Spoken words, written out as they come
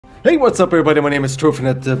Hey, what's up everybody, my name is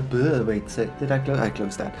Trophinet. Did I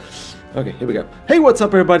close that? Okay, here we go. Hey, what's up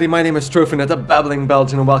everybody, my name is Trophinet, a babbling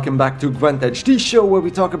Belgian, and welcome back to GwentEdge, the show where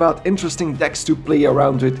we talk about interesting decks to play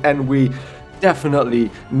around with, and we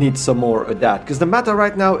definitely need some more of that, because the meta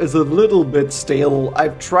right now is a little bit stale.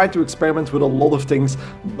 I've tried to experiment with a lot of things,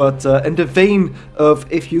 but in the vein of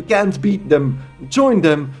if you can't beat them, join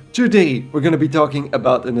them, today we're going to be talking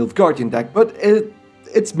about a Nilfgaardian deck, but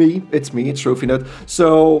it's me, it's Trophinet,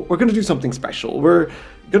 so we're going to do something special. We're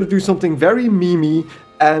going to do something very memey,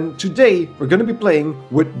 and today we're going to be playing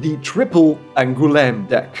with the Triple Angoulême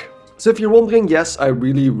deck. So if you're wondering, yes, I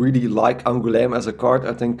really like Angoulême as a card.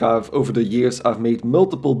 I think over the years I've made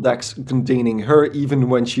multiple decks containing her, even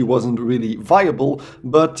when she wasn't really viable,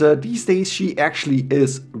 but these days she actually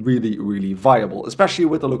is really viable, especially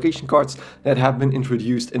with the location cards that have been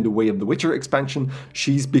introduced in the Way of the Witcher expansion.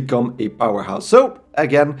 She's become a powerhouse. So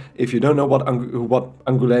again, if you don't know what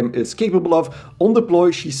Angoulême is capable of, on deploy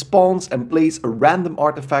she spawns and plays a random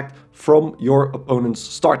artifact from your opponent's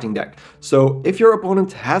starting deck. So if your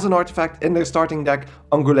opponent has an artifact in their starting deck,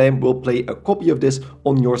 Angoulême will play a copy of this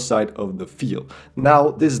on your side of the field.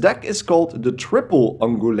 Now, this deck is called the Triple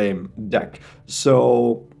Angoulême deck.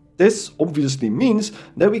 So this obviously means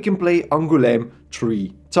that we can play Angoulême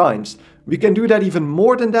 3 times. We can do that even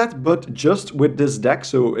more than that, but just with this deck.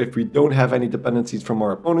 So if we don't have any dependencies from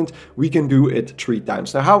our opponent, we can do it 3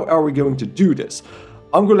 times. Now, how are we going to do this?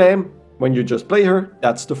 Angoulême, when you just play her,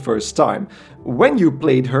 that's the first time. When you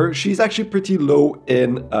played her, she's actually pretty low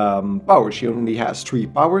in power. She only has 3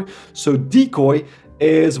 power. So Decoy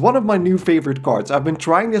is one of my new favorite cards. I've been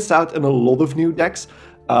trying this out in a lot of new decks.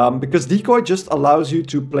 Because Decoy just allows you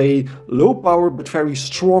to play low power but very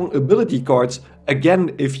strong ability cards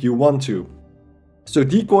again if you want to. So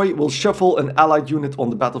Decoy will shuffle an allied unit on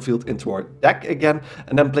the battlefield into our deck again,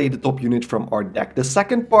 and then play the top unit from our deck. The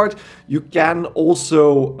second part, you can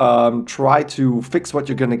also try to fix what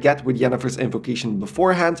you're going to get with Yennefer's invocation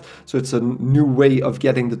beforehand. So it's a new way of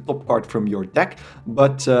getting the top card from your deck.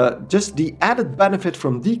 But just the added benefit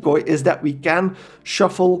from Decoy is that we can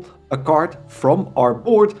shuffle a card from our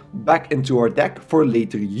board back into our deck for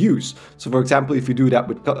later use. So for example, if you do that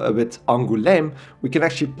with Angoulême, we can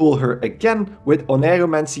actually pull her again with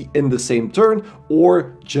Oneiromancy in the same turn,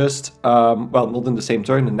 or just, well, not in the same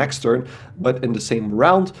turn, the next turn, but in the same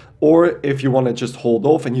round. Or if you want to just hold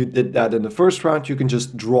off and you did that in the first round, you can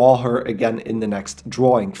just draw her again in the next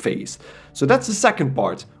drawing phase. So that's the second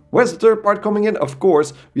part. Where's the third part coming in? Of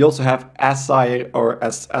course, we also have Asire, or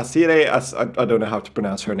Asire, I don't know how to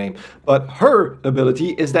pronounce her name. But her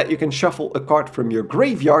ability is that you can shuffle a card from your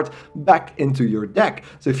graveyard back into your deck.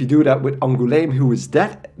 So if you do that with Angoulême, who is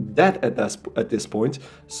dead at this point,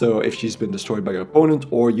 so if she's been destroyed by your opponent,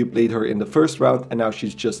 or you played her in the first round and now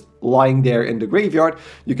she's just lying there in the graveyard,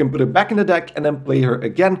 you can put her back in the deck and then play her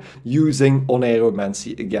again using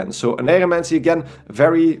Oneiromancy again. So Oneiromancy again,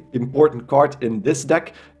 very important card in this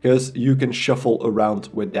deck, because you can shuffle around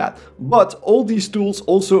with that. But all these tools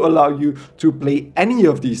also allow you to play any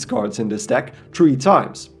of these cards in this deck 3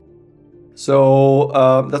 times. So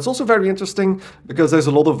that's also very interesting, because there's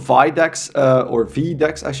a lot of Viy decks, or V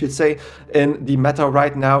decks I should say, in the meta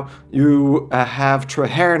right now. You have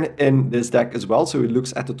Traherne in this deck as well, so it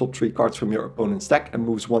looks at the top 3 cards from your opponent's deck and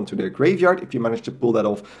moves 1 to their graveyard. If you manage to pull that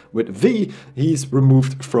off with Viy, he's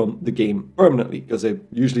removed from the game permanently, because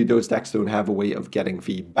usually those decks don't have a way of getting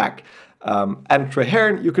Viy back. And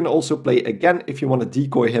Traherne you can also play again if you want to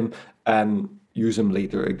decoy him and use him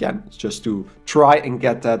later again, just to try and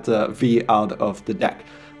get that Viy out of the deck.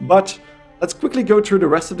 But let's quickly go through the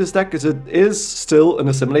rest of this deck, because it is still an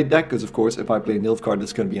Assimilate deck, because of course if I play Nilfgaard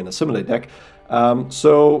it's going to be an Assimilate deck.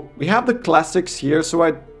 So we have the classics here, so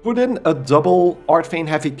I put in a double Artfane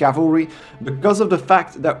Heavy Cavalry, because of the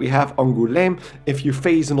fact that we have Angoulême. If you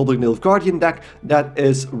face another Nilfgaardian deck that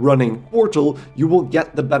is running Portal, you will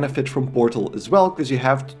get the benefit from Portal as well, because you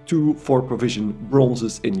have 2 4-provision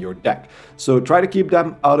bronzes in your deck. So try to keep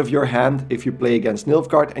them out of your hand if you play against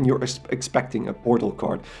Nilfgaard and you're expecting a Portal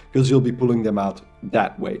card, because you'll be pulling them out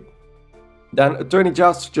that way. Then Attorney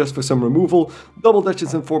just for some removal, double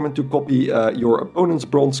Duchess Informant to copy your opponent's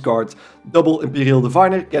bronze cards, double Imperial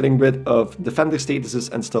Diviner, getting rid of defender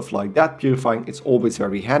statuses and stuff like that. Purifying is always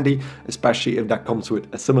very handy, especially if that comes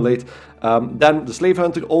with Assimilate. Then the Slave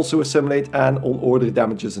Hunter also Assimilate, and on order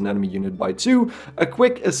damages an enemy unit by 2. A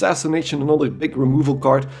quick Assassination, another big removal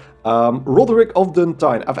card. Roderick of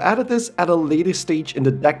Duntine. I've added this at a later stage in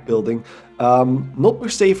the deck building, not per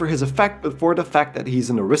se for his effect, but for the fact that he's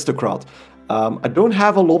an aristocrat. I don't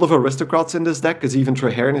have a lot of aristocrats in this deck, because even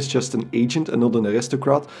Traherne is just an agent and not an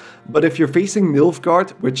aristocrat. But if you're facing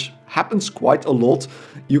Nilfgaard, which happens quite a lot.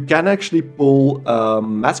 You can actually pull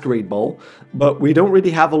Masquerade Ball, but we don't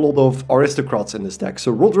really have a lot of aristocrats in this deck.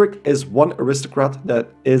 So Roderick is one aristocrat that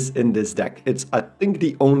is in this deck. It's, I think,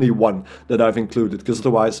 the only one that I've included, because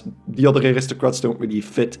otherwise the other aristocrats don't really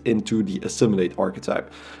fit into the Assimilate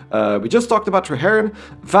archetype. We just talked about Treheran.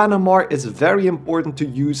 Vanamar is very important to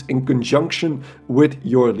use in conjunction with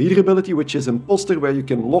your leader ability, which is Imposter, where you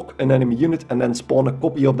can lock an enemy unit and then spawn a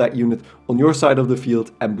copy of that unit on your side of the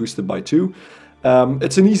field and boost it by 2.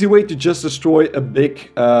 It's an easy way to just destroy a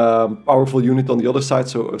big, powerful unit on the other side,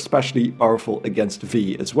 so especially powerful against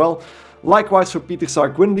Viy as well. Likewise for Peter Sar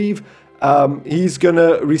Gwynleave, he's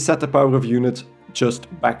gonna reset the power of unit just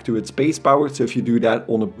back to its base power, so if you do that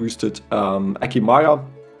on a boosted Akimara,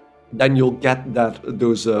 then you'll get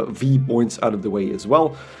those Viy points out of the way as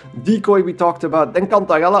well. Decoy we talked about. Then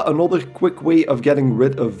Cantarella, another quick way of getting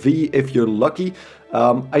rid of Viy if you're lucky.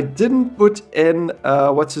 I didn't put in,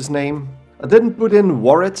 what's his name? I didn't put in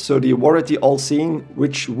Warret, so the Warret the All-Seeing,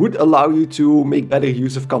 which would allow you to make better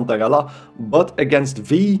use of Cantarella, but against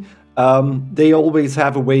Viy, they always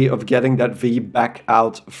have a way of getting that Viy back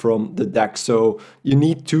out from the deck, so you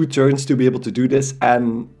need 2 turns to be able to do this,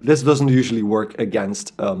 and this doesn't usually work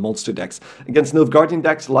against monster decks. Against Nilfgaardian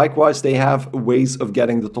decks, likewise, they have ways of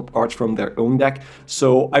getting the top cards from their own deck,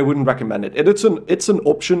 so I wouldn't recommend it. It's an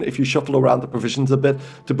option if you shuffle around the provisions a bit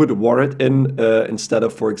to put a Warret in, instead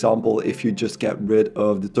of, for example, if you just get rid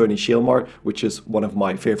of the Tourney Shaelmar, which is one of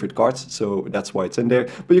my favorite cards, so that's why it's in there.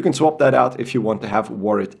 But you can swap that out if you want to have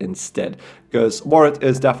Warret instead, because Warret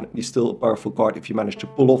is definitely still a powerful card if you manage to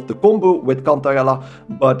pull off the combo with Cantarella,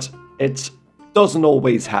 but it doesn't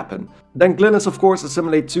always happen. Then Glynis, of course,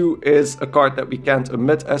 Assimilate 2 is a card that we can't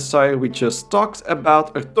omit, as Sire we just talked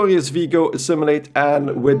about. Artorias Vigo, Assimilate,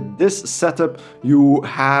 and with this setup you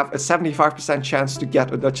have a 75% chance to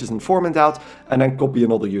get a Duchess Informant out and then copy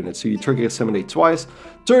another unit, so you trigger Assimilate twice.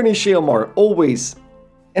 Tourney Shaelmar, always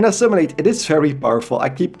in Assimilate, it is very powerful. I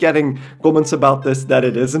keep getting comments about this that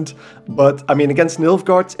it isn't, but I mean, against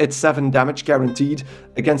Nilfgaard, it's 7 damage guaranteed.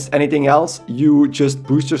 Against anything else, you just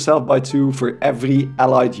boost yourself by 2 for every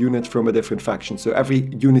allied unit from a different faction. So every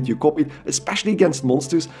unit you copied, especially against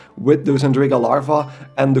monsters with those Andrega Larva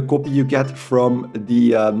and the copy you get from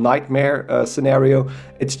the Nightmare scenario,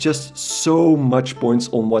 it's just so much points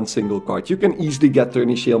on one single card. You can easily get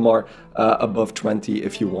Tourney Shaelmar above 20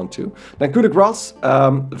 if you want to. Then Coup de Grace,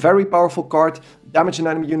 very powerful card, damage an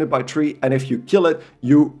enemy unit by 3, and if you kill it,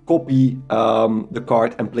 you copy the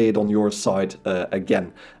card and play it on your side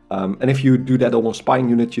again. And if you do that on a spine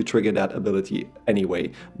unit, you trigger that ability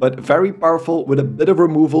anyway. But very powerful. With a bit of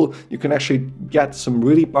removal, you can actually get some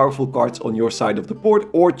really powerful cards on your side of the board,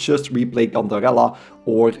 or just replay Cantarella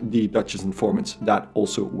or the Duchess Informant. That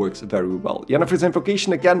also works very well. Yennefer's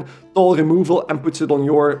Invocation, again, tall removal, and puts it on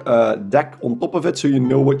your deck on top of it, so you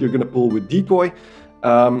know what you're going to pull with Decoy.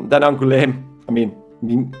 Then Angoulême, I mean,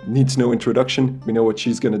 needs no introduction. We know what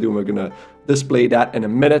she's going to do, and we're going to display that in a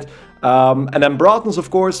minute. And then Bratons, of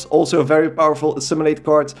course, also a very powerful Assimilate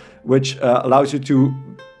card, which allows you to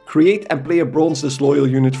create and play a Bronze Disloyal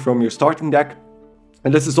unit from your starting deck.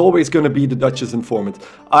 And this is always going to be the Duchess Informant.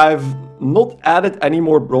 I've not added any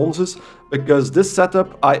more bronzes, because this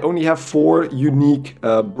setup, I only have 4 unique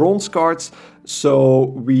bronze cards. So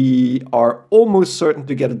we are almost certain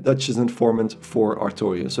to get a Duchess Informant for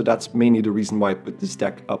Artoria. So that's mainly the reason why I put this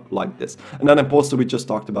deck up like this. And then Imposter we just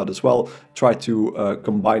talked about as well. Try to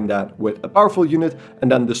combine that with a powerful unit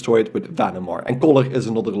and then destroy it with Vanamar. And Collar is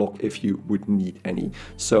another lock if you would need any.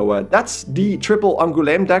 So that's the Triple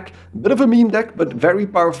Angoulême deck. Bit of a meme deck, but very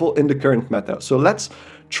powerful in the current meta. So let's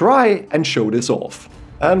try and show this off.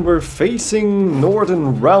 And we're facing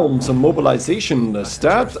Northern Realms and Mobilisation.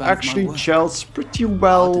 That actually gels pretty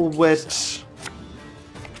well with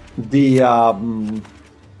the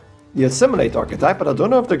Assimilate archetype, but I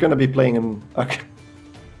don't know if they're going to be playing an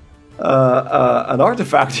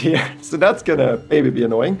artifact here, so that's going to maybe be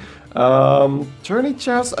annoying. Tourney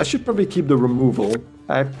Chest, I should probably keep the removal.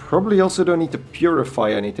 I probably also don't need to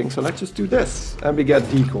purify anything, so let's just do this, and we get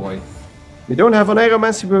Decoy. We don't have an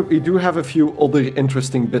Aeromancy, but we do have a few other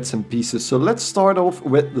interesting bits and pieces. So let's start off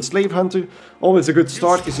with the Slave Hunter. Always a good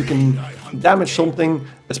start, because you can damage something,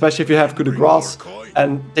 especially if you have Coup de Grace,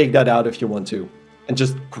 and take that out if you want to. And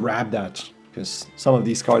just grab that, because some of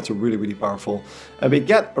these cards are really, really powerful. And we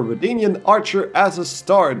get a Redanian Archer as a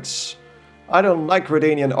start. I don't like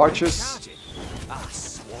Redanian Archers,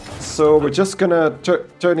 so we're just gonna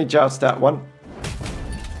Tourney Joust that one.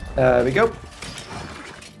 There we go.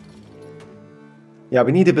 Yeah,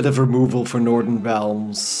 we need a bit of removal for Northern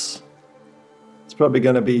Realms. It's probably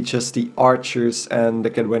gonna be just the Archers and the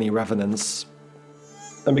Cadweni Revenants.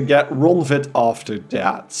 And we get Ronvid after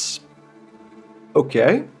that.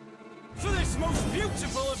 Okay.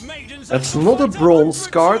 That's not a bronze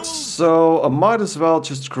card, so I might as well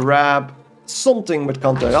just grab something with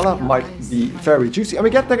Cantarella. Might be very juicy. And we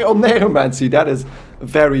get the Oneromancy. That is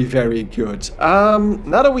very, very good.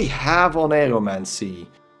 Now that we have Oneromancy,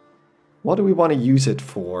 what do we want to use it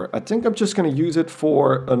for? I think I'm just going to use it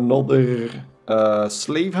for another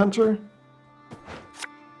Slave Hunter.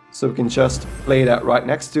 So we can just play that right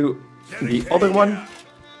next to the other one.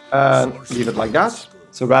 And leave it like that.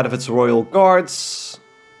 So Radovit's Royal Guards.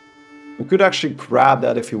 We could actually grab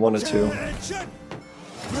that if you wanted to.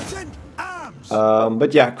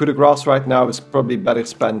 But yeah, Coup de Grace right now is probably better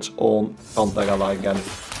spent on Cantarella again.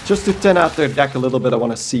 Just to thin out their deck a little bit, I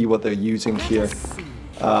want to see what they're using here.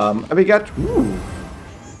 And we get... Ooh,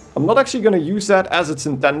 I'm not actually going to use that as it's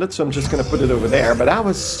intended, so I'm just going to put it over there. But that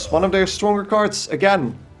was one of their stronger cards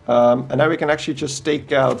again. And now we can actually just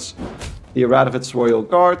take out the Radovit's Royal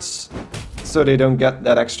Guards, so they don't get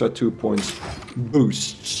that extra 2 points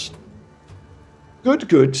boosts. Good,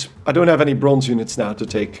 good. I don't have any bronze units now to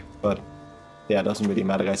take, but yeah, it doesn't really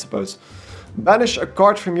matter, I suppose. Banish a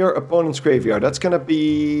card from your opponent's graveyard. That's gonna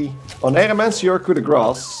be Oneromancy or Coup de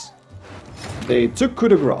Grace. They took Coup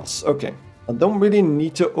de Grace. Okay. I don't really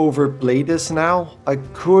need to overplay this now. I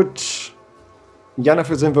could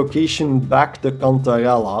Yennefer's Invocation back to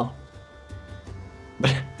Cantarella.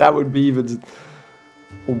 That would be even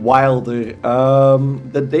wilder.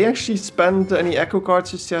 Did they actually spend any Echo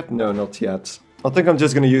cards just yet? No, not yet. I think I'm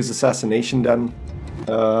just going to use Assassination then.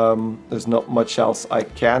 There's not much else I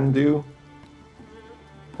can do.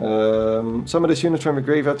 Summon this unit from a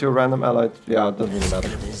graveyard to a random ally. Yeah, it doesn't really matter.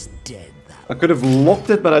 I could have locked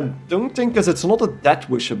it, but I don't think, because it's not a Death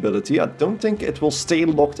Wish ability, I don't think it will stay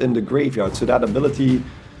locked in the graveyard. So that ability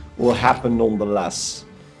will happen nonetheless.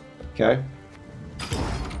 Okay.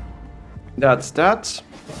 That's that.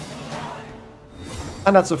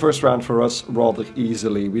 And that's the first round for us rather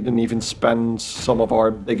easily. We didn't even spend some of our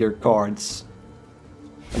bigger cards.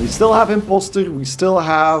 And we still have Imposter, we still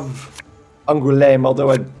have Angoulême,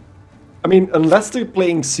 although I mean, unless they're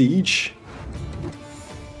playing Siege,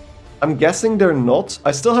 I'm guessing they're not.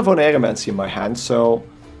 I still have Oneromancy in my hand, so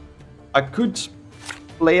I could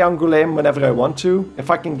play Angoulême whenever I want to. If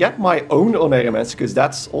I can get my own Oneromancy, because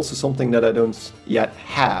that's also something that I don't yet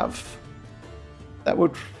have, that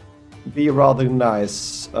would be rather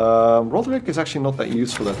nice. Roderick is actually not that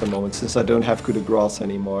useful at the moment, since I don't have Coup de Grace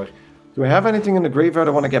anymore. Do I have anything in the graveyard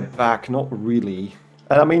I want to get back? Not really.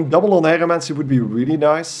 And I mean, double Oneromancy would be really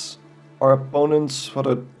nice. Our opponents,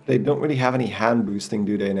 they don't really have any hand boosting,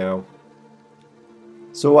 do they now?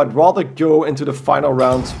 So I'd rather go into the final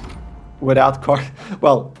round without card,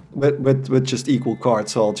 well, with just equal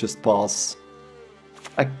cards, so I'll just pass.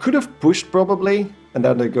 I could have pushed probably, and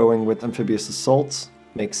then they're going with Amphibious Assault.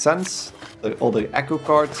 Makes sense. All the Echo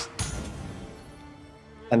cards.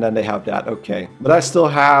 And then they have that, okay. But I still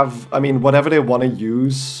have, I mean, whatever they want to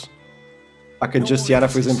use, I can just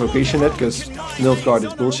Yennefer's Invocation it, because Nilfgaard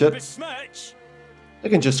is bullshit. They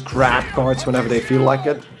can just grab cards whenever they feel like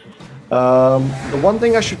it. The one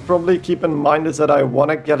thing I should probably keep in mind is that I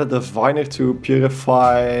want to get a Diviner to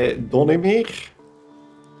purify Donimir.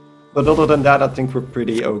 But other than that, I think we're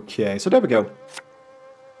pretty okay. So there we go.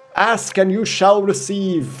 Ask and you shall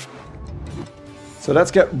receive. So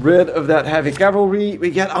let's get rid of that heavy cavalry.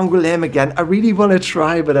 We get Angoulême again. I really want to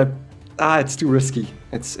try, but it's too risky.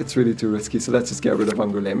 It's really too risky. So let's just get rid of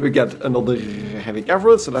Angoulême. We get another heavy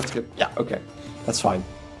cavalry. So let's get, yeah, okay, that's fine.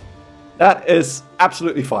 That is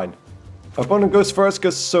absolutely fine. Opponent goes first,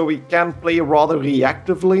 so we can play rather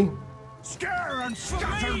reactively. Scare and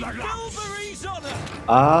scatter the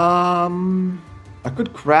I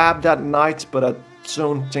could grab that knight, but I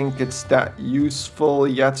don't think it's that useful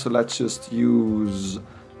yet. So let's just use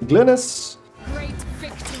Glynis.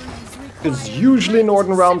 Because usually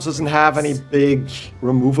Northern Realms doesn't have any big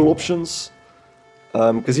removal options.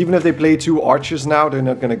 Because even if they play 2 archers now, they're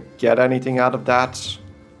not going to get anything out of that.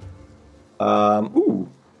 Ooh,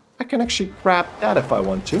 I can actually grab that if I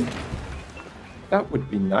want to. That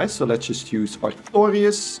would be nice. So let's just use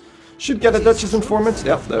Artorius. Should get a Duchess Informant.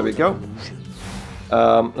 Yep, there we go.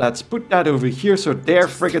 Let's put that over here so their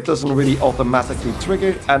frigate doesn't really automatically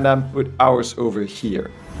trigger. And then put ours over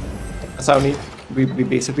here. That's how we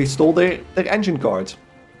basically stole their engine card.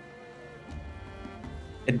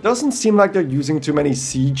 It doesn't seem like they're using too many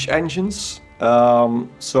siege engines.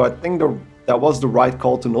 So I think that was the right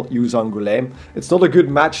call to not use Angoulême. It's not a good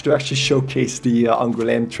match to actually showcase the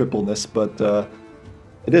Angoulême tripleness, but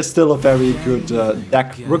it is still a very good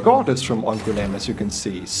deck, regardless from Angoulême, as you can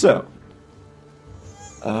see. So,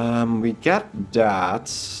 We get that.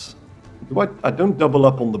 What? I don't double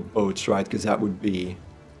up on the boats, right? Because that would be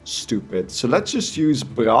stupid. So let's just use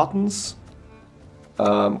Bratens.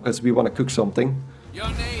 Because we want to cook something. Your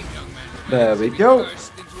name, young man. There we go.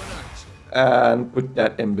 And put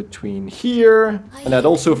that in between here. And that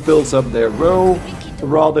also fills up their row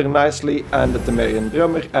rather nicely. And the Temerian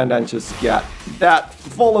drummer. And then just get that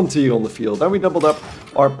volunteer on the field. And we doubled up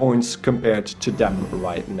our points compared to them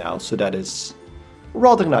right now. So that is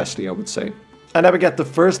rather nicely, I would say. And then we get the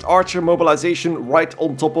first archer mobilization right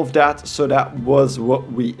on top of that. So that was what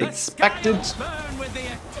we expected. Burn with the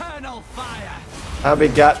eternal fire. And we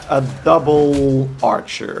get a double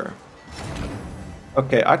archer.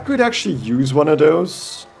 Okay, I could actually use one of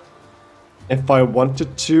those if I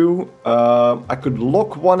wanted to. I could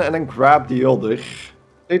lock one and then grab the other.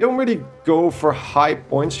 They don't really go for high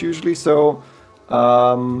points usually, so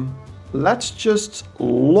let's just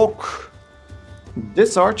lock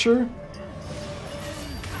this archer.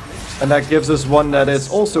 And that gives us one that is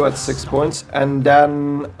also at 6 points. And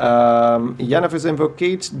then Yennefer's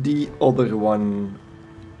Invocate the other one.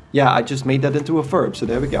 Yeah, I just made that into a verb, so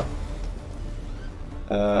there we go.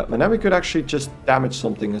 And then we could actually just damage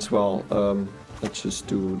something as well. Let's just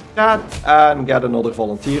do that and get another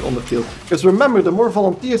volunteer on the field. Because remember, the more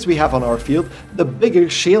volunteers we have on our field, the bigger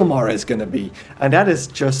Shaelmar is going to be. And that is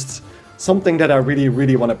just something that I really,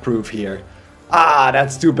 really want to prove here. Ah,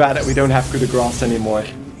 that's too bad that we don't have coup de grace anymore.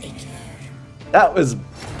 That was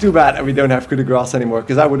too bad that we don't have coup de grace anymore,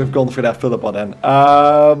 because I would have gone for that Philippa then.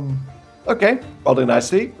 Okay, rather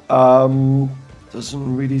nicely.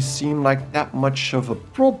 Doesn't really seem like that much of a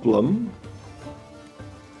problem.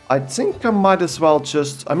 I think I might as well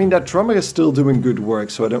just... I mean, that drummer is still doing good work,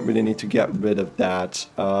 so I don't really need to get rid of that.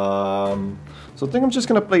 So I think I'm just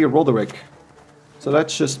going to play Roderick. So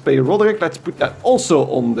let's just play Roderick. Let's put that also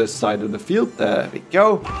on this side of the field. There we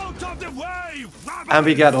go. Out of the way, And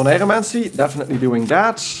we get Oneromancy, definitely doing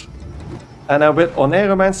that. And then with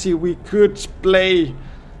Oneromancy we could play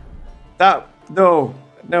that. No,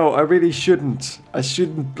 I really shouldn't. I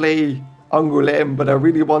shouldn't play Angoulême, but I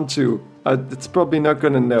really want to. It's probably not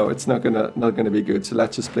gonna. No, it's not gonna be good. So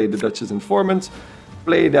let's just play the Duchess Informant.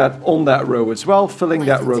 Play that on that row as well, filling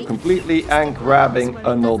that row completely and grabbing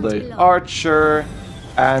another archer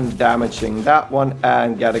and damaging that one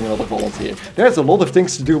and getting another volunteer. There's a lot of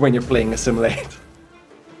things to do when you're playing Assimilate.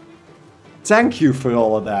 Thank you for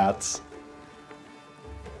all of that.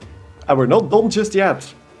 And we're not done just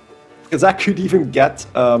yet. Because I could even get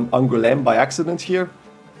Angoulême by accident here.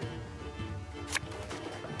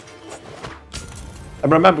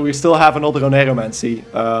 And remember, we still have another Oneromancy.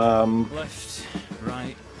 Left,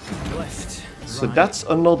 right, left. So that's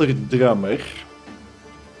another drummer.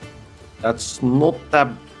 That's not that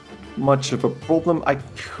much of a problem. I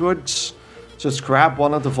could just grab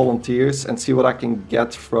one of the volunteers and see what I can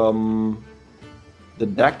get from the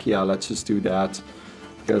deck. Yeah, let's just do that.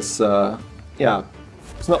 Because, yeah,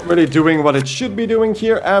 it's not really doing what it should be doing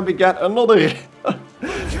here. And we get another,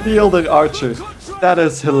 the other archer. That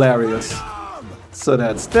is hilarious. So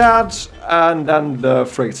that's that. And then the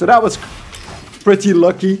frigate. So that was pretty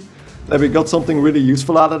lucky that we got something really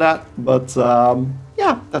useful out of that. But,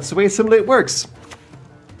 yeah, that's the way Assimilate works.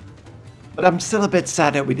 But I'm still a bit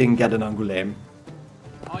sad that we didn't get an Angoulême.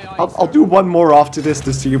 I'll do one more after this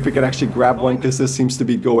to see if we can actually grab one, because this seems to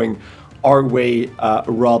be going our way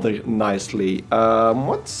rather nicely.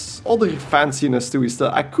 What's other fanciness do we still...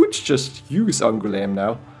 I could just use Angoulême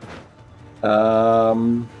now.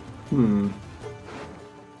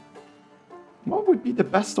 What would be the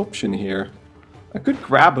best option here? I could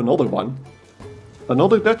grab another one.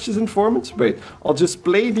 Another Duchess Informant? Wait, I'll just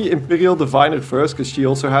play the Imperial Diviner first, because she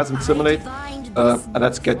also has Assimilate. And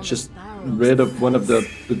let's get just rid of one of the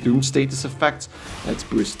Doom status effects. Let's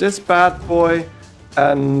boost this bad boy.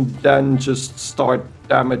 And then just start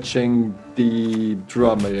damaging the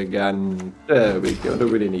drummer again. There we go,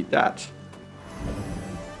 don't really need that.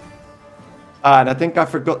 And I think I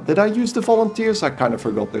forgot, did I use the volunteers? I kind of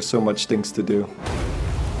forgot, there's so much things to do.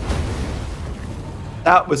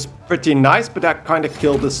 That was pretty nice, but that kind of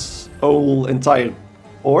killed this whole entire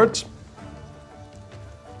board.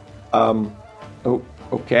 Oh,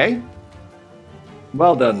 okay.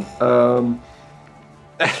 Well done.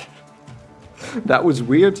 That was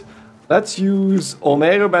weird. Let's use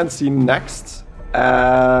Oneromancy next.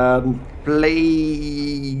 And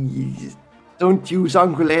play... Don't use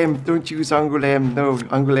Angoulême. Don't use Angoulême. No,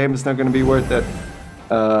 Angoulême is not going to be worth it.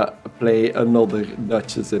 Play another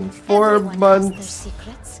Duchess Informant.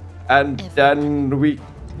 And then we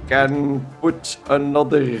can put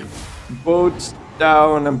another boat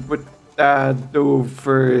down and put that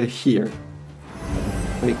over here.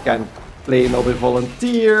 We can play another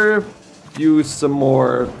volunteer, use some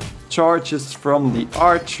more charges from the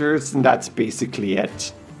archers, and that's basically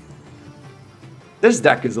it. This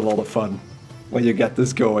deck is a lot of fun when you get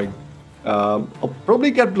this going. I'll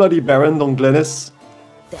probably get Bloody Baron on Glynis,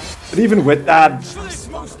 but even with that,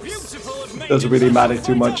 it doesn't really matter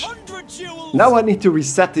too much. Now I need to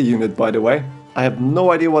reset the unit, by the way. I have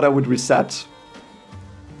no idea what I would reset.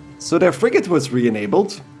 So their frigate was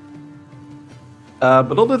re-enabled.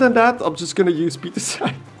 But other than that, I'm just gonna use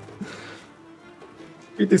Petersar.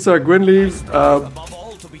 Petersar Gwynleaf.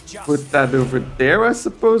 Put that over there, I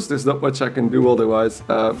suppose. There's not much I can do otherwise.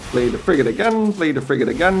 Play the frigate again, play the frigate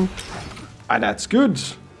again. And that's good.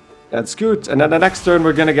 That's good. And then the next turn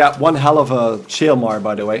we're gonna get one hell of a Shailmar,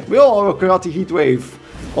 by the way. We all have a Karate Heatwave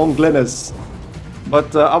on Glynis.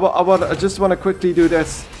 But I just want to quickly do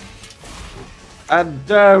this. And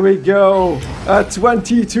there we go. A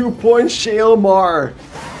 22-point Shailmar.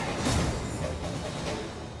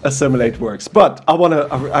 Assimilate works. But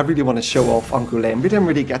I really want to show off Angoulême. We didn't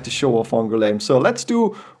really get to show off Angoulême. So let's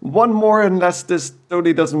do one more unless this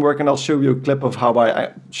totally doesn't work. And I'll show you a clip of how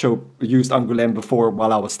I used Angoulême before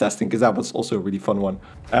while I was testing. Because that was also a really fun one.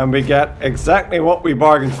 And we get exactly what we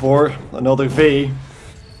bargained for. Another Viy.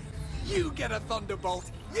 You get a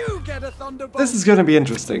thunderbolt. You get a thunderbolt. This is going to be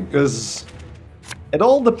interesting because it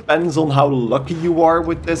all depends on how lucky you are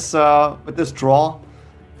with this draw.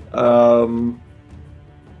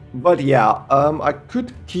 But yeah, I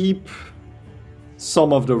could keep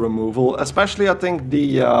some of the removal, especially I think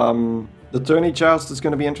the tourney joust is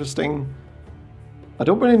going to be interesting. I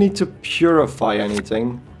don't really need to purify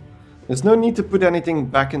anything. There's no need to put anything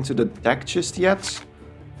back into the deck just yet.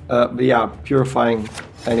 But yeah, purifying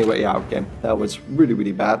anyway. Yeah, okay, that was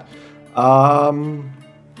really bad.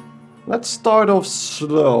 Let's start off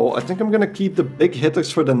slow. I think I'm gonna keep the big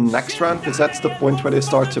hitters for the next round because that's the point where they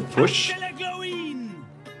start to push.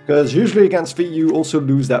 Because usually against Viy you also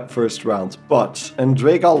lose that first round. But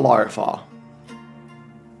Endrega Larva.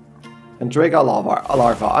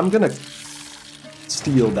 I'm gonna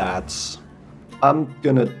steal that. I'm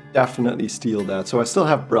gonna definitely steal that. So I still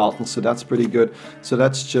have Broughton, so that's pretty good. So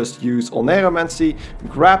let's just use Oneiromancy,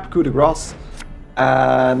 grab Coup de Grace,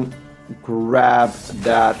 and grab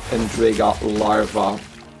that Endrega Larva.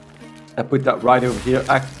 And put that right over here.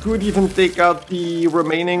 I could even take out the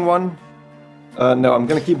remaining one. No, I'm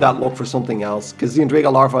gonna keep that lock for something else, because the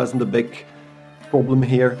Endrega Larva isn't the big problem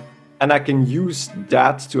here. And I can use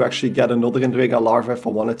that to actually get another Endrega Larva if I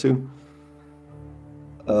wanted to.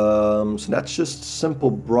 So that's just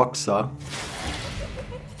simple Broxa.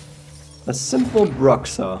 A simple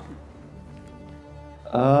Broxa.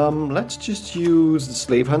 Let's just use the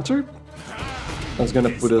Slave Hunter. That's gonna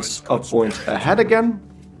put us a point ahead again.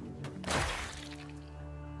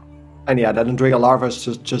 And yeah, that Endrega Larva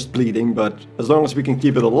is just bleeding, but as long as we can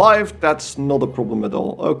keep it alive, that's not a problem at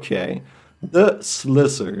all. Okay. The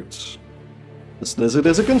Slizzard. The Slizzard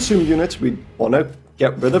is a consume unit. We want to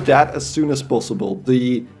get rid of that as soon as possible.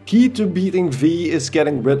 The key to beating Viy is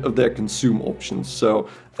getting rid of their consume options. So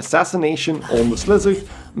assassination on the Slizzard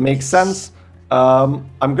makes sense. I'm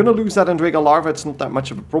gonna lose that Endrega Larva, it's not that much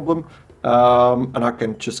of a problem. And I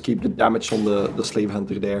can just keep the damage on the Slave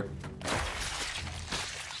Hunter there.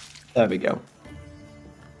 There we go.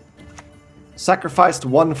 Sacrificed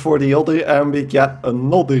one for the other and we get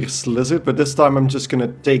another Slizzard, but this time I'm just gonna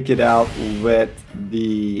take it out with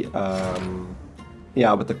the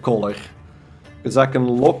with the collar. Because I can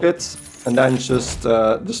lock it and then just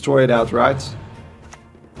destroy it outright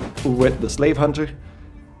with the Slave Hunter.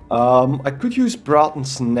 I could use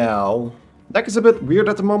Broughton's now. Deck is a bit weird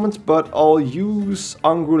at the moment, but I'll use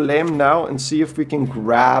Angoulême now and see if we can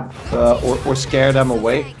grab or scare them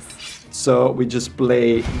away. So we just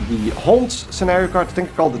play the Haunt scenario card. I think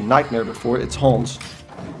I called it Nightmare before. It's Haunt.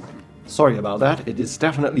 Sorry about that. It is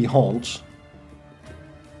definitely Haunt.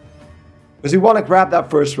 Because we want to grab that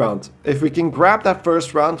first round. If we can grab that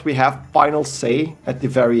first round, we have final say at the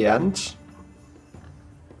very end.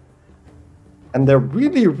 And they're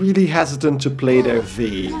really hesitant to play their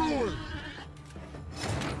Viy.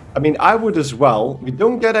 I mean, I would as well. We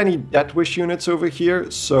don't get any Death Wish units over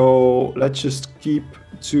here, so let's just keep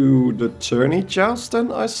to the Tourney Joust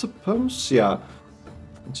then, I suppose. Yeah,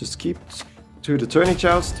 just keep to the Tourney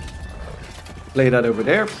Joust. Play that over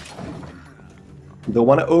there. Don't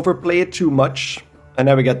want to overplay it too much. And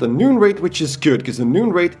then we get the Noon Raid, which is good, because the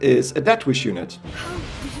Noon Raid is a Death Wish unit.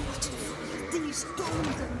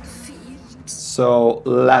 So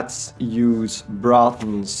let's use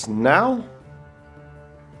Broughton's now.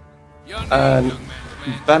 And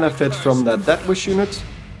benefit from that Death Wish unit.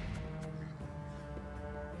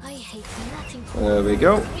 There we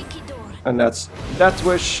go. And that's Death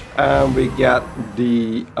Wish. And we get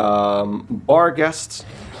the Bar Guest.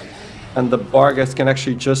 And the Bar Guest can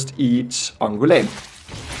actually just eat Angoulême.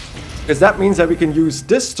 Because that means that we can use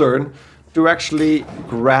this turn to actually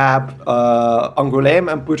grab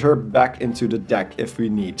Angoulême and put her back into the deck if we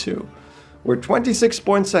need to. We're 26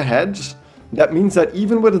 points ahead. That means that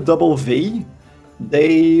even with a double V,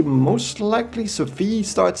 they most likely... So V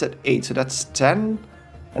starts at 8, so that's 10.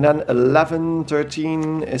 And then 11,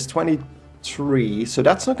 13 is 23. So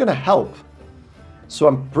that's not going to help. So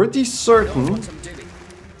I'm pretty certain...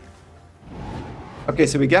 Okay,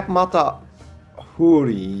 so we get Mata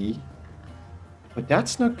Huri. But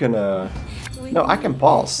that's not gonna... No, I can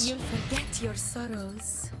pass. You'll forget your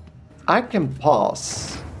sorrows. I can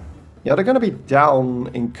pass. Yeah, they're gonna be down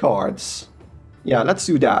in cards. Yeah, let's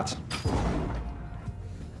do that.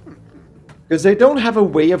 Because they don't have a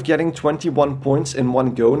way of getting 21 points in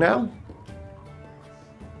one go now.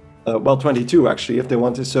 Well, 22 actually, if they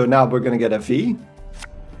want to. So now we're gonna get a V.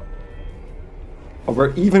 Or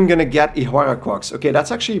we're even gonna get Ihwaraquax. Okay,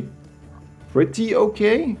 that's actually pretty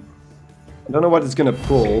okay. I don't know what it's gonna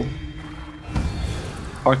pull.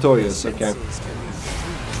 Artorias, okay.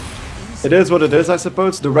 It is what it is, I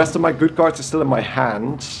suppose. The rest of my good cards are still in my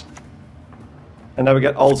hand. And now we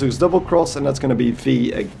get Alzu's Double Cross, and that's gonna be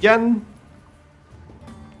V again.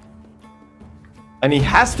 And he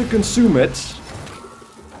has to consume it.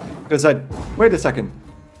 Because wait a second.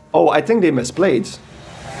 Oh, I think they misplayed.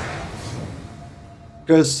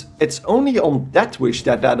 Because it's only on Death Wish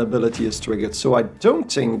that that ability is triggered, so I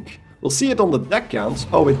don't think... We'll see it on the deck count.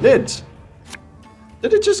 Oh, it did.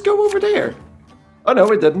 Did it just go over there? Oh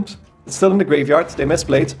no, it didn't. It's still in the graveyard. They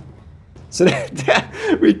misplayed. So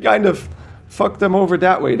we kind of fucked them over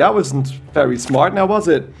that way. That wasn't very smart now, was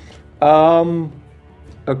it?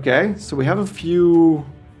 Okay, so we have a few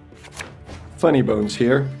funny bones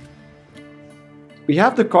here. We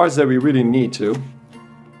have the cards that we really need to.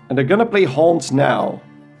 And they're gonna play Haunts now.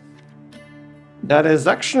 That is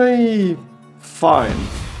actually fine.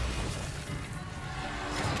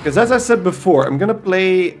 Because as I said before, I'm gonna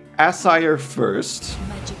play Asire first.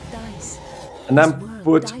 And then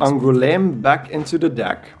put Angoulême back into the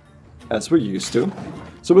deck. As we're used to.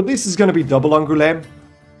 So at least it's gonna be double Angoulême.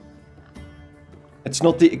 It's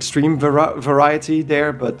not the extreme variety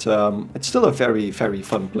there, but it's still a very, very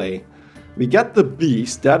fun play. We get the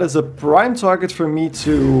Beast. That is a prime target for me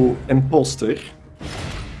to Imposter.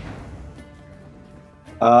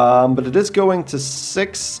 But it is going to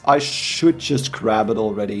 6. I should just grab it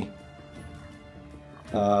already.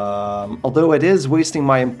 Although it is wasting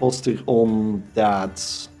my Imposter on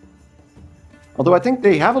that. Although I think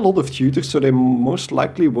they have a lot of tutors, so they most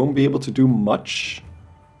likely won't be able to do much.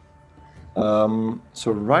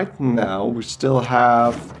 So right now we still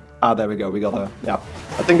have... Ah, there we go, we got a... Yeah,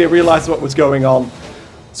 I think they realized what was going on.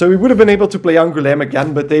 So we would have been able to play Angoulême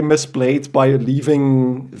again, but they misplayed by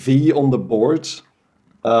leaving V on the board.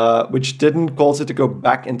 Which didn't cause it to go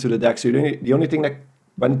back into the deck. So the only thing that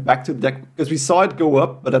went back to the deck... Because we saw it go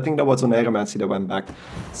up, but I think that was on Aeromancy that went back.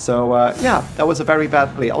 So yeah, that was a very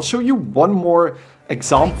bad play. I'll show you one more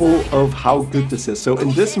example of how good this is. So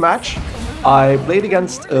in this match, I played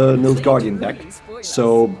against a Nilfgaardian deck.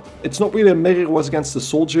 So it's not really a mirror, it was against the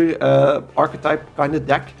soldier archetype kind of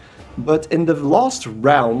deck. But in the last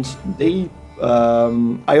round, they...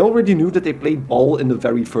 I already knew that they played ball in the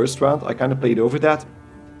very first round. I kind of played over that.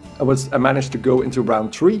 I managed to go into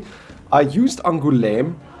round 3. I used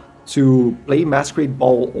Angoulême to play Masquerade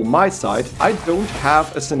Ball on my side. I don't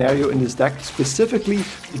have a scenario in this deck specifically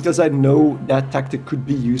because I know that tactic could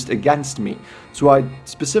be used against me. So I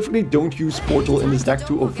specifically don't use Portal in this deck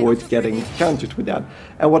to avoid getting countered with that.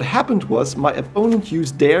 And what happened was my opponent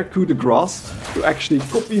used their coup de grace to actually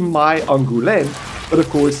copy my Angoulême, but of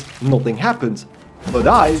course nothing happened. But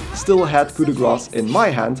I still had coup de grace in my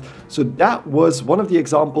hand, so that was one of the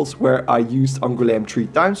examples where I used Angoulême 3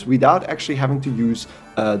 times without actually having to use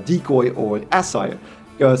Decoy or Asire.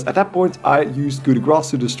 Because at that point I used coup de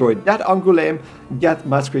grace to destroy that Angoulême, get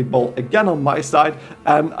Masquerade Ball again on my side,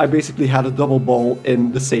 and I basically had a double ball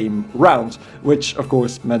in the same round, which of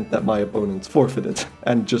course meant that my opponent forfeited.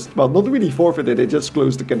 And just, well, not really forfeited, it just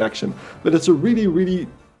closed the connection. But it's a really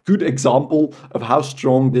good example of how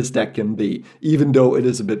strong this deck can be. Even though it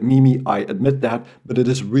is a bit memey, I admit that, but it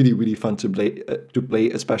is really fun to play,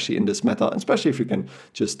 especially in this meta, especially if you can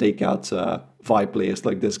just take out Viy players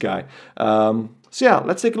like this guy. So yeah,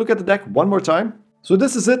 let's take a look at the deck one more time. So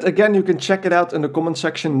this is it. Again, you can check it out in the comment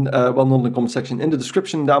section. Well, not in the comment section, in the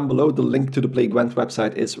description down below. The link to the Play Gwent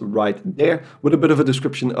website is right there with a bit of a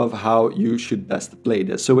description of how you should best play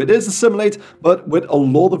this. So it is Assimilate, but with a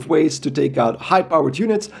lot of ways to take out high-powered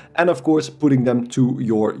units and, of course, putting them to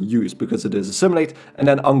your use because it is Assimilate. And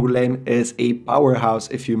then Angoulême is a powerhouse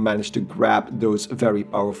if you manage to grab those very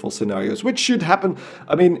powerful scenarios, which should happen.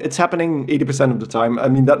 I mean, it's happening 80% of the time. I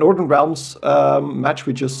mean, that Northern Realms match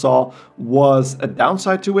we just saw was a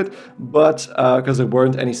downside to it, but because there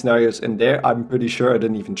weren't any scenarios in there. I'm pretty sure I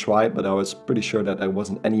didn't even try, but I was pretty sure that there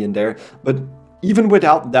wasn't any in there. But even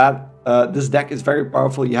without that, this deck is very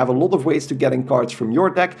powerful. You have a lot of ways to getting cards from your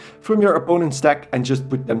deck, from your opponent's deck, and just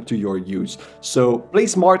put them to your use. So play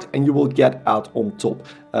smart and you will get out on top.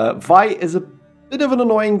 Viy is a bit of an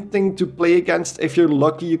annoying thing to play against. If you're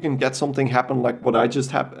lucky, you can get something happen like what I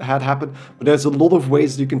just had happen, but there's a lot of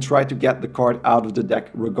ways you can try to get the card out of the deck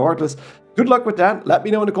regardless. Good luck with that. Let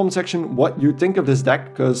me know in the comment section what you think of this deck,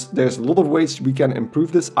 because there's a lot of ways we can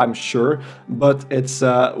improve this, I'm sure, but it's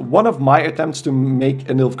one of my attempts to make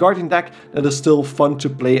a Nilfgaardian deck that is still fun to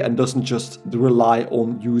play and doesn't just rely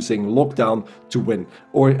on using lockdown to win,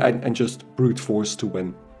 or and just brute force to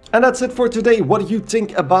win. And that's it for today. What do you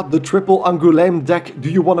think about the Triple Angoulême deck? Do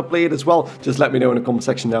you want to play it as well? Just let me know in the comment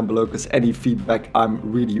section down below, because any feedback I'm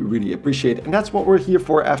really appreciate. And that's what we're here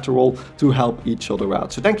for after all, to help each other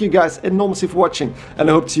out. So thank you guys enormously for watching, and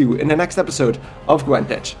I hope to see you in the next episode of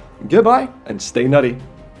GwentEdge. Goodbye and stay nutty.